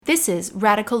This is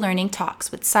Radical Learning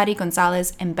Talks with Sari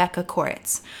Gonzalez and Becca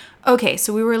Koritz. Okay,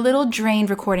 so we were a little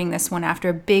drained recording this one after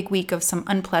a big week of some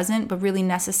unpleasant but really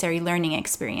necessary learning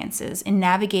experiences in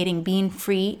navigating being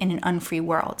free in an unfree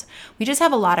world. We just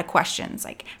have a lot of questions,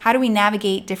 like how do we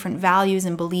navigate different values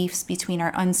and beliefs between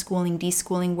our unschooling,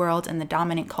 deschooling world and the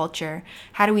dominant culture?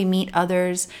 How do we meet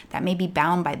others that may be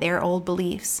bound by their old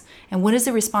beliefs? And what is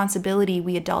the responsibility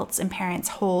we adults and parents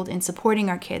hold in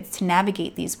supporting our kids to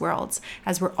navigate these worlds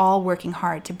as we're all working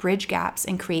hard to bridge gaps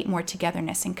and create more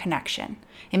togetherness and connection?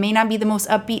 It may not be the most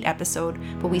upbeat episode,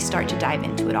 but we start to dive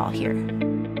into it all here.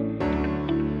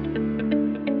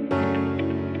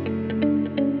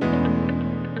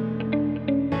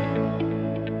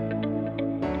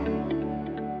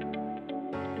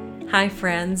 Hi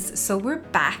friends, so we're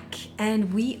back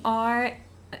and we are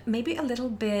maybe a little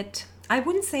bit, I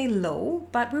wouldn't say low,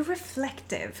 but we're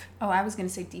reflective. Oh, I was going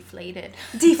to say deflated.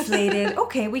 Deflated,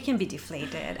 okay, we can be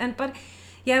deflated. But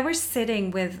yeah, we're sitting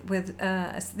with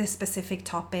this specific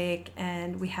topic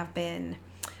and we have been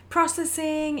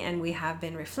processing and we have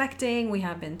been reflecting, we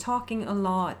have been talking a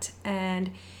lot,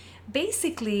 and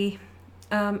basically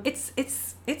I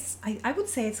would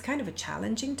say it's kind of a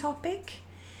challenging topic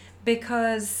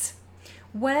because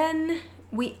when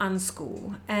we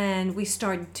unschool and we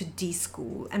start to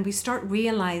deschool and we start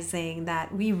realizing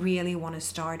that we really want to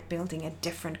start building a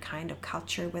different kind of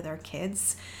culture with our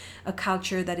kids, a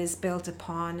culture that is built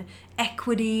upon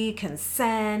equity,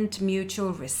 consent,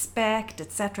 mutual respect,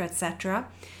 etc., etc.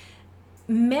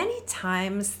 Many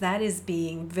times that is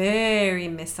being very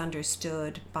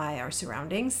misunderstood by our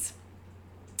surroundings.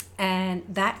 And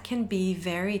that can be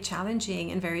very challenging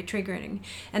and very triggering.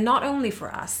 And not only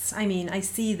for us. I mean, I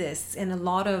see this in a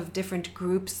lot of different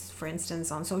groups, for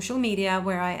instance, on social media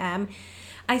where I am.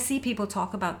 I see people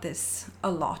talk about this a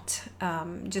lot,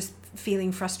 just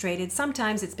feeling frustrated.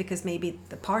 Sometimes it's because maybe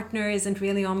the partner isn't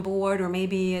really on board, or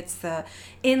maybe it's the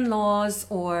in-laws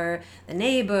or the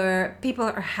neighbor. People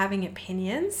are having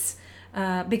opinions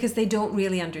because they don't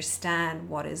really understand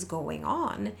what is going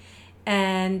on.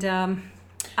 And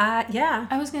yeah.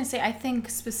 I was going to say, I think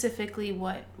specifically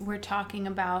what we're talking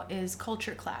about is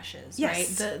culture clashes,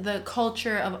 yes. Right? The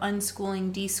culture of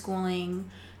unschooling, deschooling,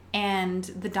 and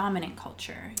the dominant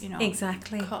culture,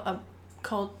 Exactly.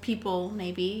 People,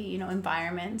 maybe,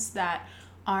 environments that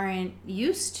aren't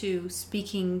used to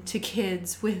speaking to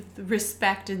kids with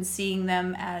respect and seeing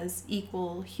them as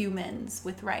equal humans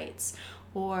with rights,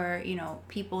 or,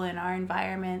 people in our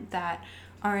environment that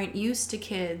aren't used to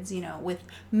kids, with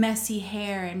messy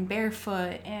hair and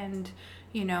barefoot and,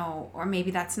 or maybe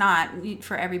that's not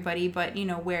for everybody, but,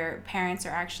 where parents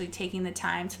are actually taking the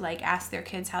time to ask their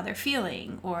kids how they're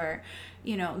feeling, or,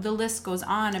 the list goes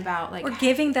on about or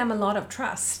giving them a lot of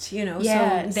trust, yes.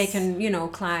 So they can,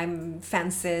 climb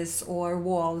fences or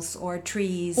walls or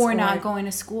trees. Or not going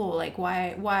to school.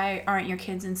 Why aren't your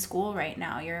kids in school right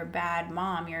now? You're a bad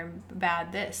mom. You're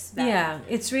bad this. That. Yeah,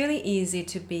 it's really easy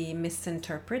to be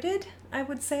misinterpreted, I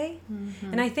would say.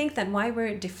 Mm-hmm. And I think that why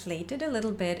we're deflated a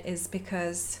little bit is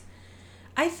because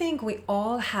I think we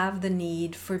all have the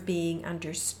need for being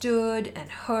understood and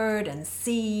heard and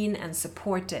seen and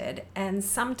supported. And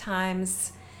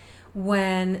sometimes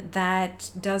when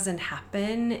that doesn't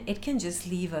happen, it can just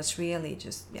leave us really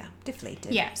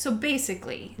deflated. Yeah, so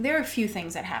basically, there are a few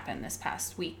things that happened this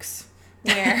past weeks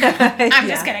where I'm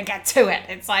just going to get to it.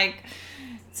 It's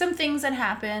some things that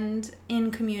happened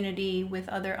in community with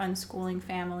other unschooling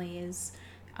families,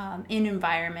 in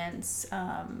environments,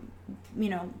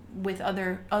 with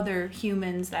other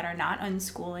humans that are not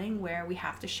unschooling, where we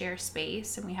have to share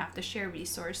space and we have to share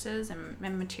resources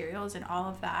and materials and all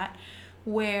of that,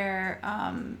 where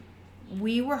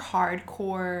we were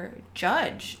hardcore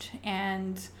judged.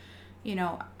 And,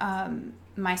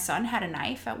 my son had a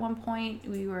knife at one point.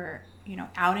 We were,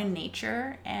 out in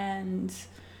nature, and,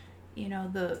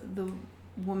 the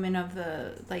woman of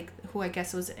the who I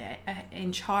guess was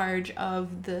in charge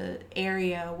of the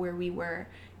area where we were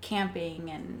camping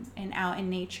and out in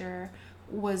nature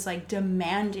was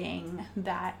demanding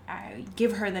that I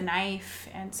give her the knife,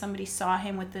 and somebody saw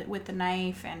him with the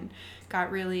knife and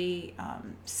got really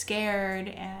scared,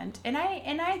 and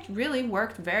I really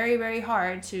worked very, very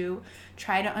hard to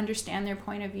try to understand their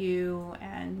point of view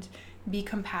and be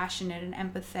compassionate and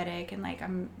empathetic, and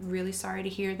I'm really sorry to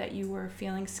hear that you were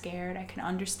feeling scared. I can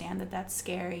understand that that's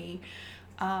scary,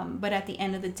 but at the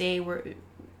end of the day,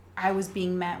 I was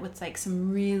being met with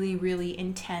some really, really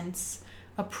intense,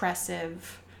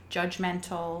 oppressive,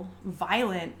 judgmental,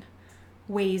 violent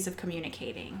ways of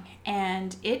communicating,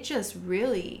 and it just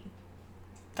really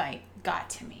got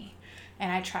to me.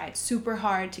 And I tried super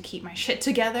hard to keep my shit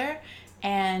together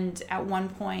And at one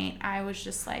point, I was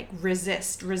just like,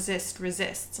 resist, resist,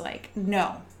 resist. Like,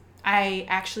 no, I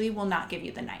actually will not give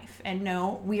you the knife. And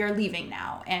no, we are leaving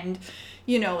now. And,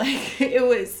 like,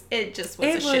 it just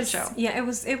was a shit show. Yeah, it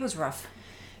was rough.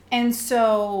 And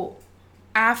so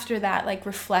after that, like,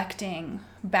 reflecting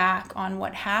back on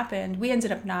what happened, we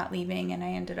ended up not leaving. And I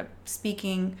ended up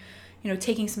speaking,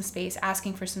 taking some space,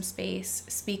 asking for some space,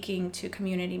 speaking to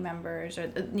community members or,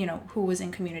 who was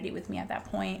in community with me at that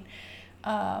point.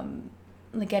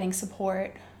 Getting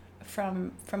support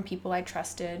from people I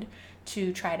trusted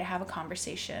to try to have a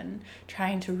conversation,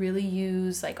 trying to really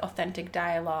use like authentic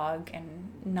dialogue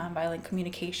and nonviolent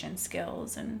communication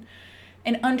skills and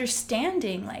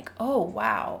understanding like, oh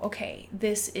wow, okay,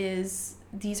 these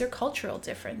are cultural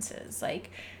differences.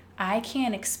 Like, I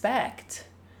can't expect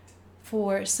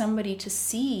for somebody to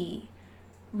see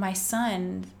my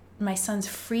son's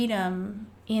freedom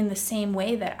in the same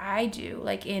way that I do,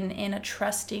 like in a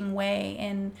trusting way,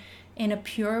 in a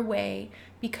pure way,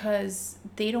 because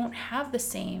they don't have the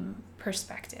same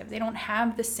perspective. They don't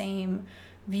have the same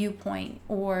viewpoint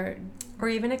or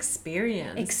even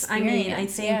experience. I mean, I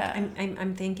think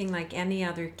I'm thinking like any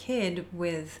other kid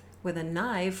with a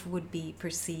knife would be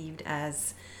perceived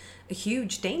as a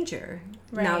huge danger.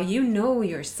 Right. Now you know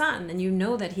your son and you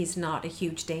know that he's not a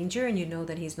huge danger and you know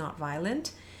that he's not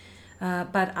violent.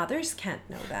 But others can't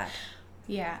know that.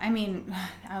 Yeah, I mean,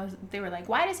 they were like,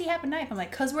 why does he have a knife? I'm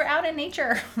like, because we're out in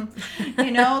nature,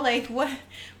 like what?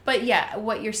 But yeah,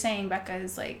 what you're saying, Becca,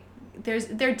 is like, there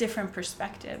are different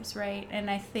perspectives, right? And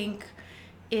I think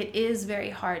it is very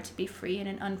hard to be free in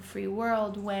an unfree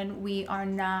world when we're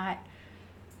not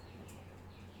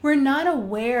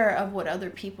aware of what other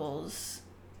people's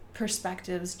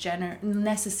perspectives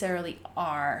necessarily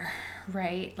are,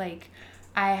 right? Like,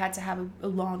 I had to have a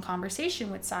long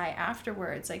conversation with Sai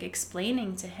afterwards, like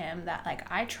explaining to him that like,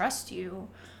 I trust you,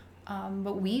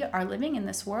 but we are living in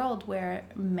this world where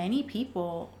many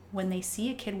people, when they see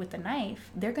a kid with a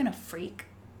knife, they're gonna freak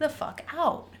the fuck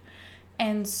out.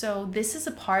 And so this is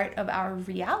a part of our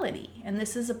reality, and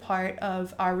this is a part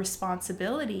of our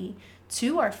responsibility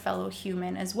to our fellow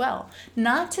human as well.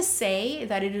 Not to say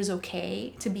that it is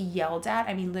okay to be yelled at.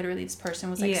 I mean, literally this person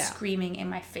was like screaming in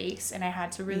my face, and I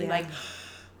had to really like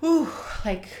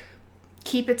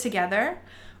keep it together.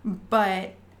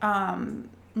 But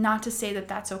not to say that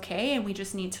that's okay, and we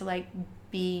just need to like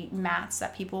be mats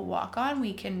that people walk on.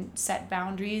 We can set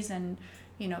boundaries and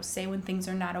say when things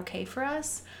are not okay for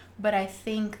us. But I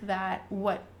think that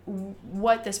what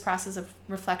this process of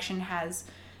reflection has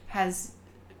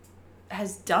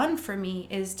done for me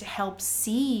is to help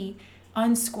see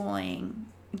unschooling,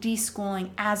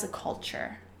 deschooling as a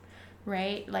culture,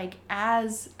 right? Like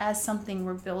as something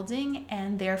we're building,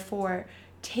 and therefore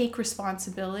take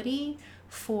responsibility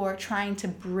for trying to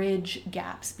bridge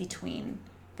gaps between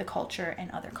the culture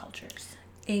and other cultures.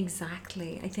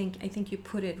 Exactly. I think you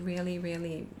put it really,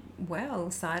 really well,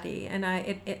 Sadi. And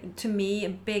it to me, a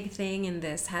big thing in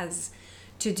this has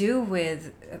to do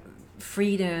with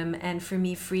freedom. And for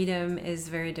me, freedom is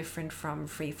very different from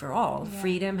free for all. Yeah.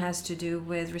 Freedom has to do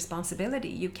with responsibility.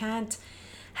 You can't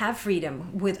have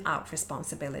freedom without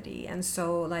responsibility. And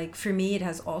so, like, for me, it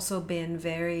has also been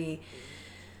very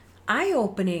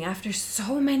eye-opening after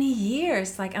so many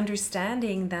years, like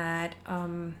understanding that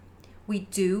we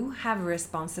do have a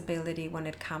responsibility when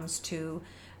it comes to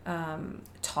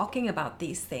talking about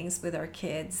these things with our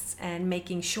kids and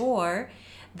making sure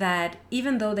that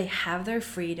even though they have their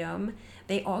freedom,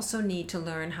 they also need to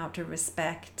learn how to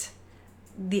respect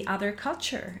the other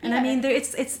culture. And I mean,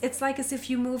 it's like as if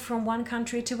you move from one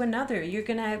country to another, you're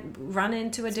gonna run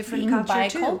into a different culture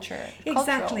too.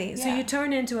 Exactly. So you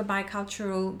turn into a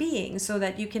bicultural being so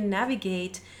that you can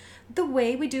navigate the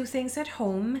way we do things at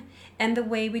home and the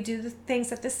way we do the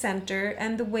things at the center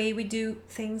and the way we do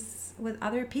things with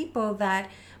other people that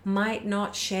might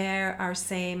not share our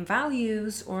same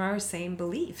values or our same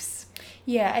beliefs.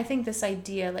 Yeah, I think this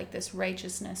idea, like this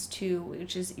righteousness too,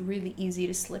 which is really easy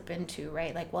to slip into,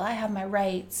 right? Like, well, I have my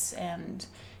rights and,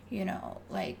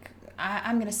 like,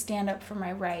 I'm going to stand up for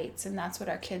my rights, and that's what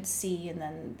our kids see, and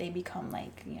then they become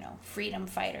like, freedom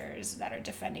fighters that are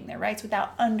defending their rights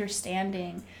without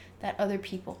understanding that other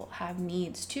people have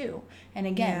needs too. And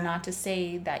again, not to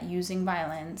say that using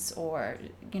violence or,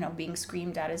 being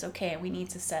screamed at is okay. We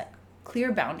need to set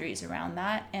clear boundaries around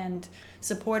that and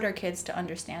support our kids to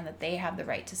understand that they have the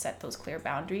right to set those clear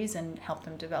boundaries and help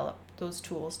them develop those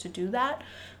tools to do that.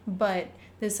 But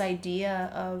this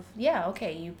idea of,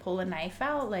 you pull a knife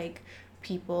out, like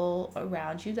people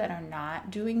around you that are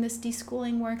not doing this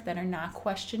deschooling work, that are not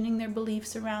questioning their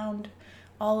beliefs around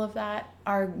all of that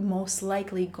are most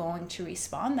likely going to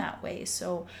respond that way.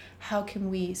 So how can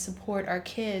we support our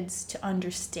kids to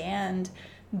understand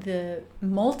the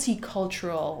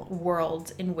multicultural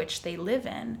world in which they live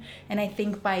in? And I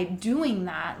think by doing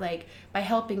that, like by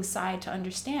helping Sai to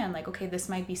understand, like, okay, this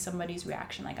might be somebody's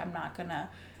reaction, like I'm not gonna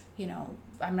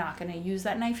use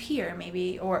that knife here,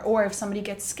 maybe, or if somebody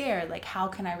gets scared, like how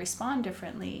can I respond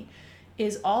differently,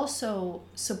 is also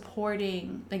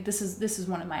supporting, like this is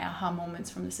one of my aha moments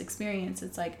from this experience.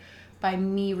 It's like by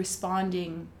me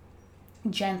responding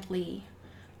gently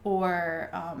or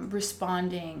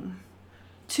responding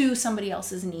to somebody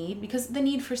else's need, because the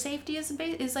need for safety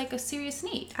is like a serious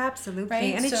need. Absolutely.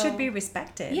 Right? And it should be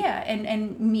respected. Yeah,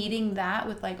 and meeting that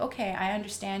with like, okay, I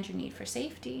understand your need for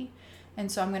safety,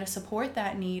 and so I'm going to support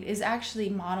that need, is actually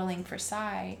modeling for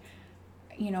Sai,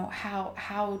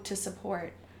 how to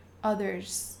support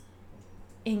others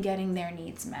in getting their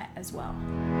needs met as well.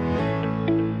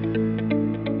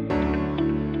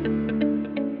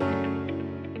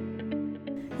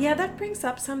 Yeah, that brings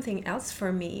up something else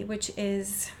for me, which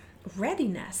is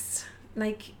readiness.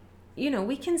 Like,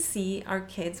 we can see our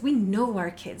kids, we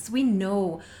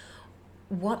know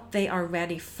what they are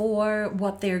ready for,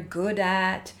 what they're good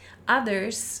at.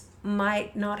 Others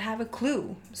might not have a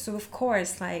clue. So of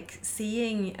course, like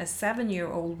seeing a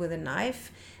 7-year-old with a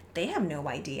knife, they have no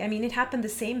idea. I mean, it happened the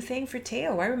same thing for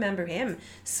Theo. I remember him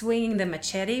swinging the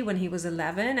machete when he was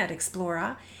 11 at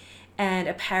Explora, and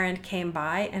a parent came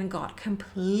by and got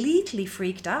completely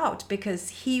freaked out because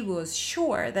he was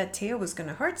sure that Theo was going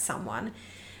to hurt someone,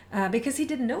 because he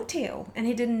didn't know Theo and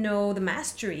he didn't know the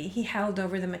mastery he held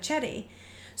over the machete.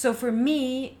 So for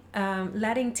me,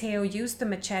 letting Theo use the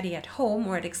machete at home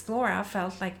or at Explora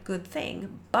felt like a good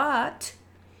thing, but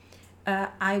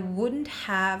I wouldn't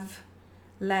have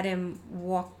let him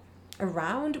walk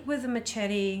around with a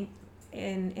machete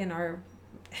in our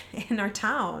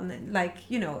town, like,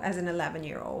 as an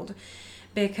 11-year-old,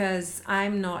 because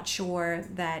I'm not sure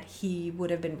that he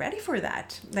would have been ready for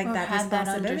that, like, or that had that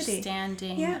responsibility.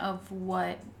 Understanding of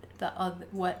what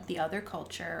the other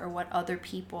culture or what other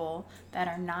people that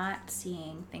are not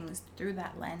seeing things through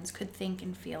that lens could think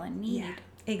and feel and need. Yeah,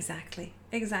 exactly.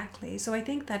 So I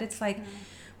think that it's like,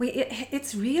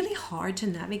 it's really hard to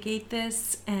navigate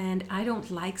this, and I don't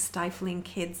like stifling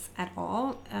kids at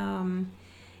all.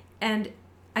 And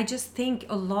I just think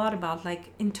a lot about,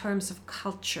 like, in terms of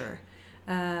culture.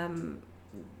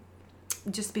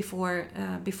 Just before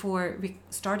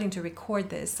starting to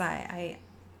record this, I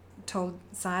told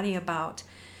Sari about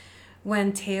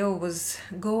when Theo was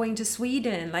going to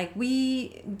Sweden. Like,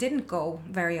 we didn't go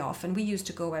very often. We used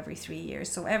to go every 3 years.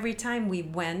 So every time we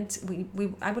went,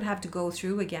 I would have to go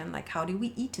through again, like, how do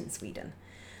we eat in Sweden?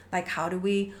 Like, how do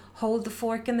we hold the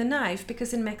fork and the knife?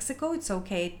 Because in Mexico, it's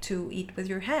okay to eat with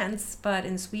your hands, but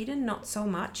in Sweden, not so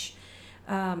much.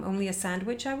 Only a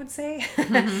sandwich, I would say.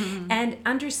 And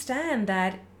understand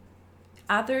that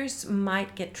others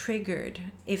might get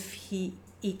triggered if he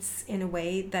eats in a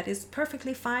way that is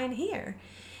perfectly fine here.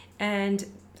 And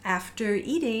after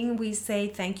eating, we say,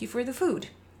 thank you for the food.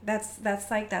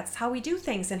 That's how we do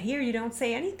things. And here you don't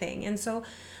say anything. And so,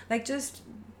 like, just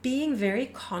being very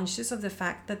conscious of the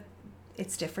fact that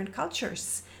it's different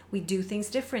cultures. We do things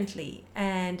differently,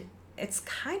 and it's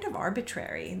kind of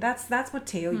arbitrary. That's what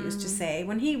Theo used to say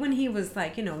when he was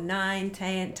like, 9,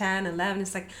 10, 11.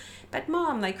 It's like, but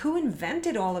Mom, like, who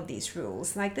invented all of these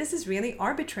rules? Like, this is really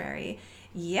arbitrary.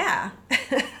 Yeah,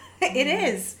 it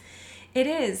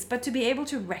is. But to be able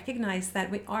to recognize that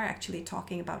we are actually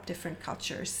talking about different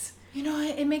cultures.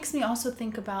 It makes me also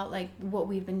think about, like, what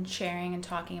we've been sharing and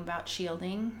talking about,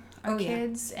 shielding our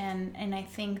kids. Yeah. And I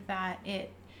think that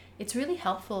it's really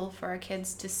helpful for our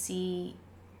kids to see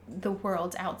the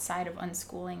world outside of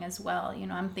unschooling as well.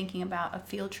 I'm thinking about a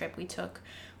field trip we took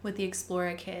with the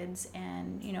Explora kids,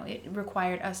 and it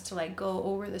required us to, like, go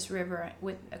over this river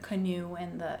with a canoe,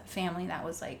 and the family that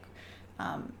was, like,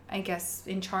 I guess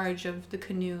in charge of the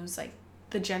canoes, like,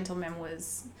 the gentleman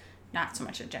was not so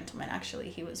much a gentleman, actually.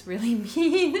 He was really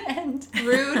mean and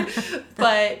rude,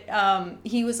 but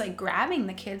he was, like, grabbing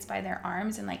the kids by their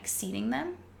arms and, like, seating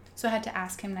them. So I had to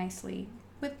ask him nicely,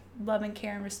 with love and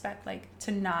care and respect, like,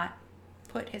 to not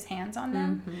put his hands on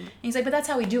them. Mm-hmm. And he's like, but that's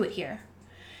how we do it here,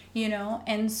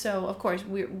 And so, of course,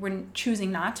 we're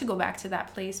choosing not to go back to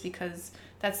that place, because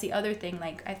that's the other thing.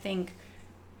 Like, I think,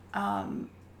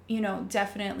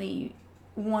 definitely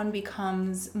one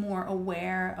becomes more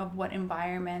aware of what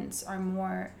environments are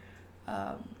more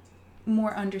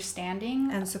understanding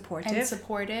and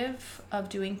supportive of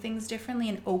doing things differently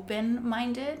and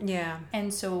open-minded. Yeah.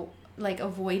 And so, like,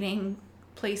 avoiding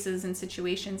places and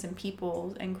situations and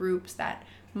people and groups that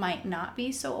might not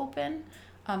be so open.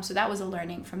 So that was a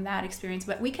learning from that experience.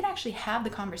 But we could actually have the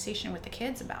conversation with the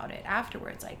kids about it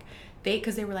afterwards. Like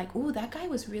because they were like, "Ooh, that guy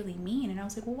was really mean." And I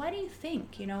was like, "Well, why do you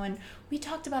think?" And we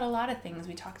talked about a lot of things.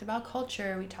 We talked about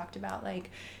culture. We talked about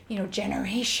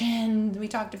generation. We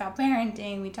talked about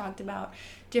parenting. We talked about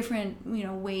different,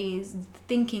 ways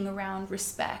thinking around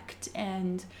respect.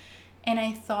 And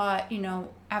I thought,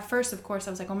 at first, of course,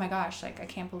 I was like, "Oh my gosh, I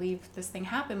can't believe this thing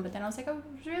happened." But then I was like, I was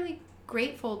really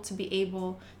grateful to be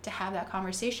able to have that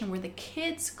conversation where the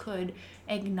kids could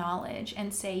acknowledge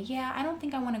and say, "Yeah, I don't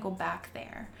think I want to go back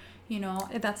there."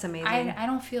 That's amazing. I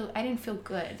didn't feel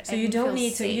good. So you don't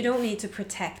need to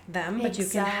protect them, but you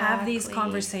can have these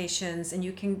conversations and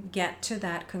you can get to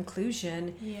that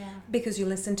conclusion because you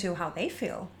listen to how they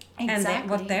feel. Exactly. And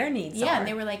what their needs are. Yeah, and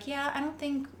they were like, "Yeah, I don't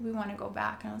think we want to go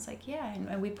back." And I was like, "Yeah,"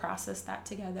 and we processed that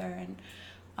together. And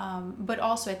but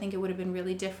also I think it would have been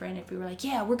really different if we were like,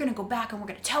 "Yeah, we're gonna go back and we're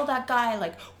gonna tell that guy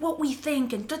what we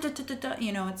think," and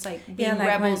it's like being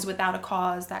rebels without a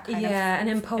cause, that kind of and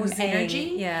imposing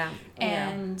energy.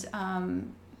 And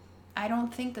I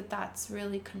don't think that that's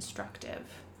really constructive.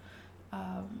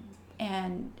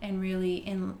 And really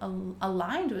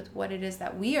aligned with what it is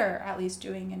that we are at least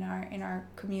doing in our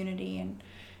community, and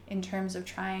in terms of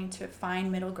trying to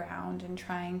find middle ground and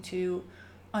trying to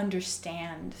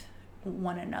understand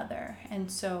one another. And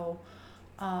so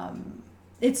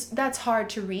that's hard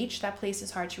to reach. That place is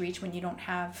hard to reach when you don't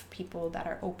have people that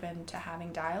are open to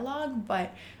having dialogue.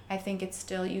 But I think it's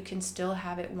still, you can still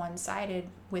have it one-sided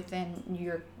within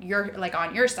your like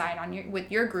on your side,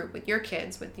 with your group, with your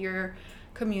kids, with your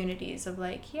communities of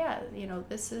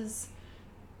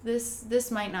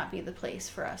this might not be the place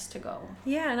for us to go.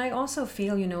 And I also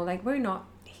feel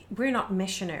we're not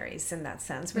missionaries in that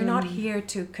sense. We're not here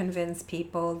to convince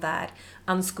people that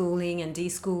unschooling and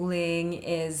deschooling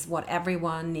is what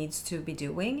everyone needs to be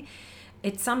doing.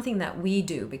 It's something that we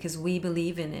do because we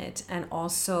believe in it. And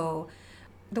also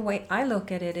the way I look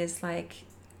at it is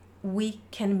we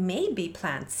can maybe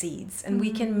plant seeds and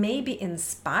we can maybe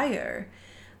inspire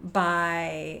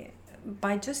by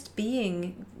just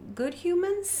being good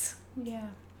humans.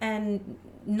 And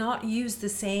not use the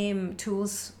same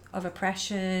tools of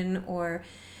oppression or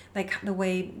the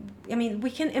way, we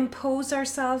can impose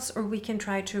ourselves or we can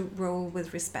try to roll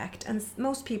with respect. And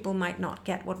most people might not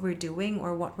get what we're doing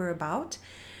or what we're about.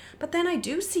 But then I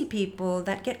do see people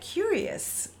that get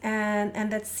curious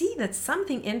and that see that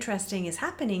something interesting is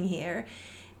happening here.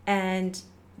 And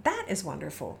that is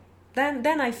wonderful.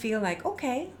 Then I feel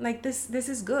okay, this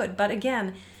is good. But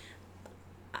again,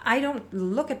 I don't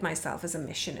look at myself as a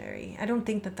missionary. I don't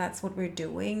think that that's what we're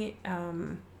doing.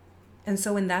 And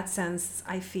so in that sense,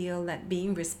 I feel that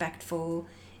being respectful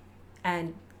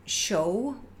and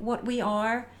show what we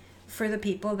are for the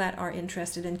people that are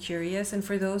interested and curious, and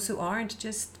for those who aren't,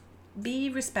 just be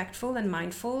respectful and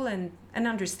mindful and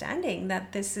understanding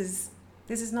that this is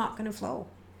not going to flow.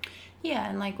 Yeah,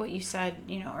 and like what you said,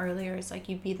 earlier, is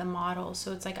you be the model.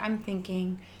 So it's I'm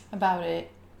thinking about it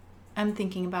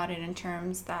in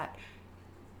terms that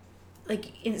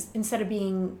instead of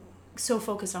being so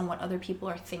focused on what other people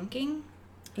are thinking,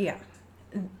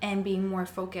 and being more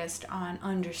focused on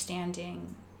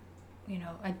understanding,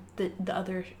 the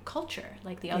other culture,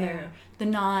 the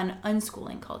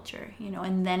non-unschooling culture,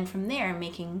 and then from there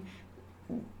making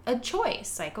a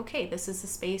choice, okay, this is a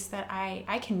space that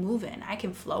I can move in, I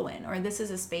can flow in, or this is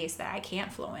a space that I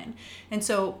can't flow in. And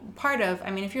so part of,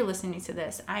 if you're listening to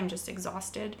this, I'm just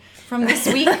exhausted from this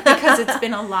week because it's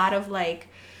been a lot of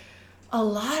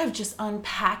just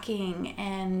unpacking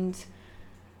and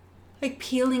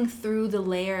peeling through the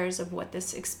layers of what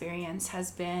this experience has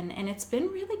been. And it's been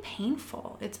really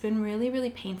painful. It's been really,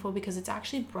 really painful because it's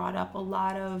actually brought up a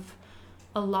lot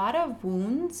of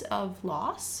wounds of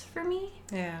loss for me.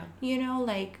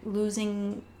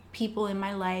 Losing people in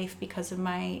my life because of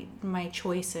my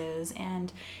choices,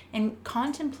 and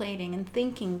contemplating and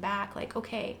thinking back,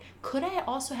 okay, could I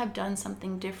also have done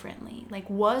something differently?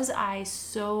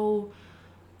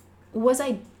 Was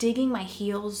I digging my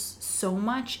heels so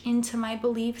much into my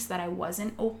beliefs that I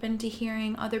wasn't open to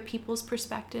hearing other people's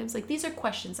perspectives? These are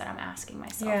questions that I'm asking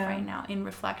myself right now in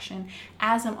reflection,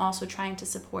 as I'm also trying to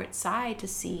support Sai to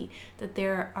see that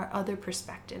there are other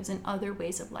perspectives and other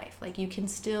ways of life. You can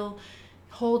still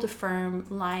hold a firm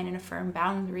line and a firm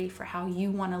boundary for how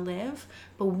you want to live,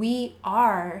 but we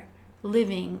are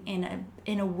living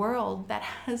in a world that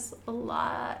has a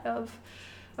lot of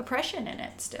oppression in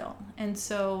it still. And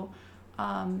so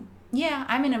I'm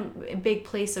in a big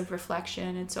place of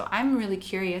reflection, and so I'm really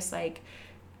curious,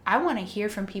 I want to hear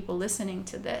from people listening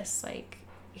to this,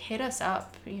 hit us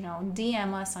up,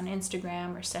 DM us on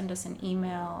Instagram or send us an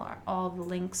email. All the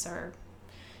links are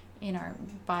in our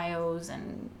bios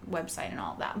and website and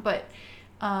all that. But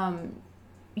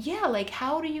yeah, like,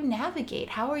 how do you navigate?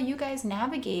 How are you guys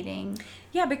navigating?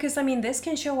 Yeah, because I mean, this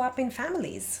can show up in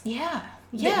families. Yeah.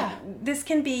 Yeah. This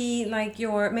can be like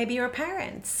maybe your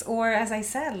parents, or as I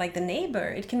said, like the neighbor.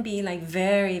 It can be like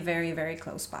very, very, very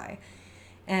close by.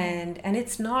 And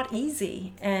it's not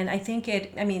easy. And I think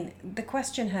the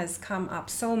question has come up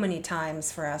so many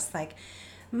times for us, like,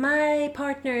 my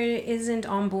partner isn't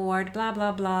on board, blah,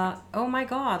 blah, blah. Oh my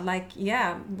God, like,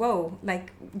 yeah, whoa,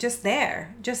 like just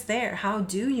there. How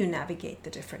do you navigate the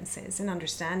differences, and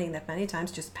understanding that many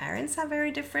times just parents have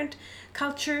very different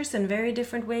cultures and very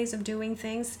different ways of doing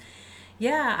things.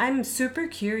 Yeah, I'm super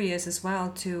curious as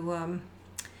well to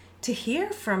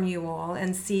hear from you all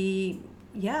and see,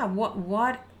 yeah,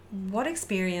 what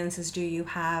experiences do you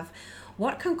have?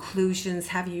 What conclusions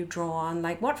have you drawn?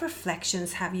 Like, what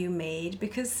reflections have you made?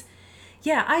 Because,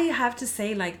 yeah, I have to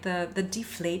say, like, the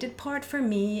deflated part for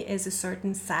me is a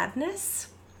certain sadness.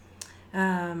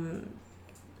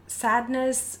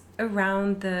 Sadness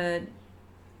around the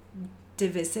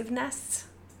divisiveness.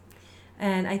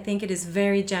 And I think it is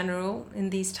very general in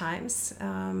these times.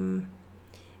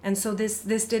 And so this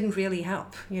didn't really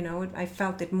help, I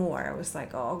felt it more. I was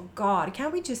like, oh God,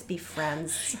 can't we just be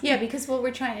friends? Yeah, because what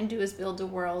we're trying to do is build a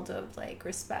world of like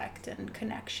respect and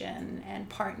connection and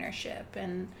partnership,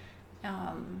 and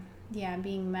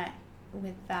being met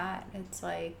with that. It's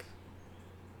like,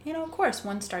 of course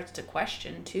one starts to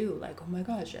question too, like, oh my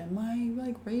gosh, am I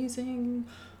like raising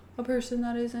a person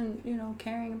that isn't,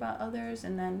 caring about others?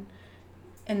 And then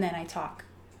I talk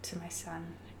to my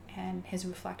son, and his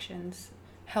reflections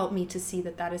help me to see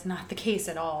that is not the case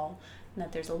at all, and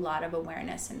that there's a lot of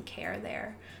awareness and care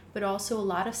there, but also a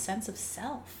lot of sense of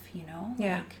self,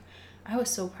 Yeah. Like, I was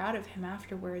so proud of him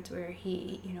afterwards, where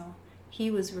he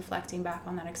was reflecting back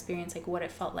on that experience, like what it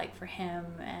felt like for him.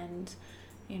 And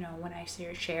when I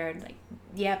shared, like,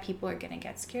 yeah, people are gonna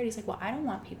get scared, he's like, well, I don't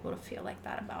want people to feel like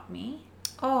that about me.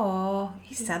 Oh,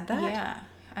 he said that? Yeah.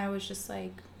 I was just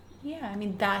like, yeah, I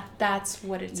mean, that's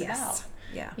what it's about.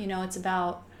 Yeah. It's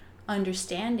about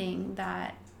understanding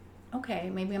that, okay,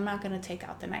 maybe I'm not going to take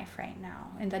out the knife right now,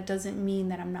 and that doesn't mean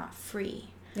that I'm not free.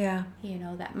 Yeah.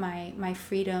 That my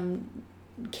freedom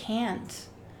can't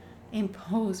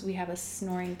impose. We have a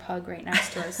snoring pug right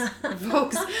next to us,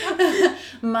 folks.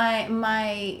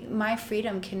 my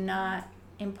freedom cannot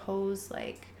impose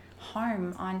like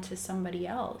harm onto somebody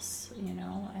else,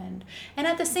 and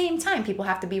at the same time, people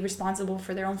have to be responsible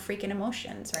for their own freaking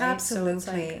emotions, right? Absolutely.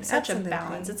 So it's like such a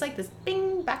balance. It's like this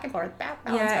bing, back and forth, balance.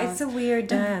 Yeah, it's a weird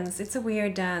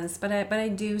dance. But I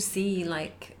do see,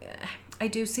 like, I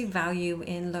do see value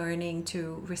in learning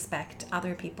to respect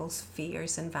other people's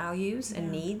fears and values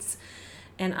and needs.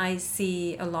 And I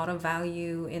see a lot of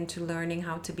value into learning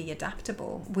how to be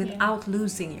adaptable without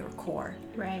losing your core.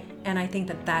 Right. And I think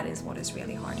that is what is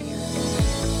really hard here.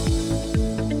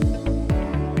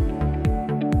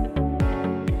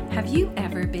 Have you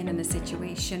ever been in a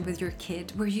situation with your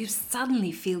kid where you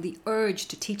suddenly feel the urge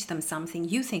to teach them something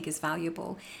you think is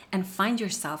valuable and find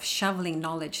yourself shoveling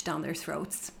knowledge down their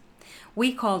throats?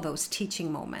 We call those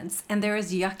teaching moments, and they're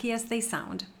as yucky as they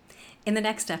sound. In the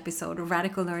next episode of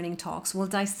Radical Learning Talks, we'll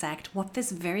dissect what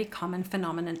this very common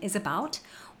phenomenon is about,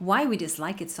 why we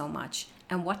dislike it so much,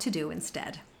 and what to do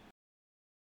instead.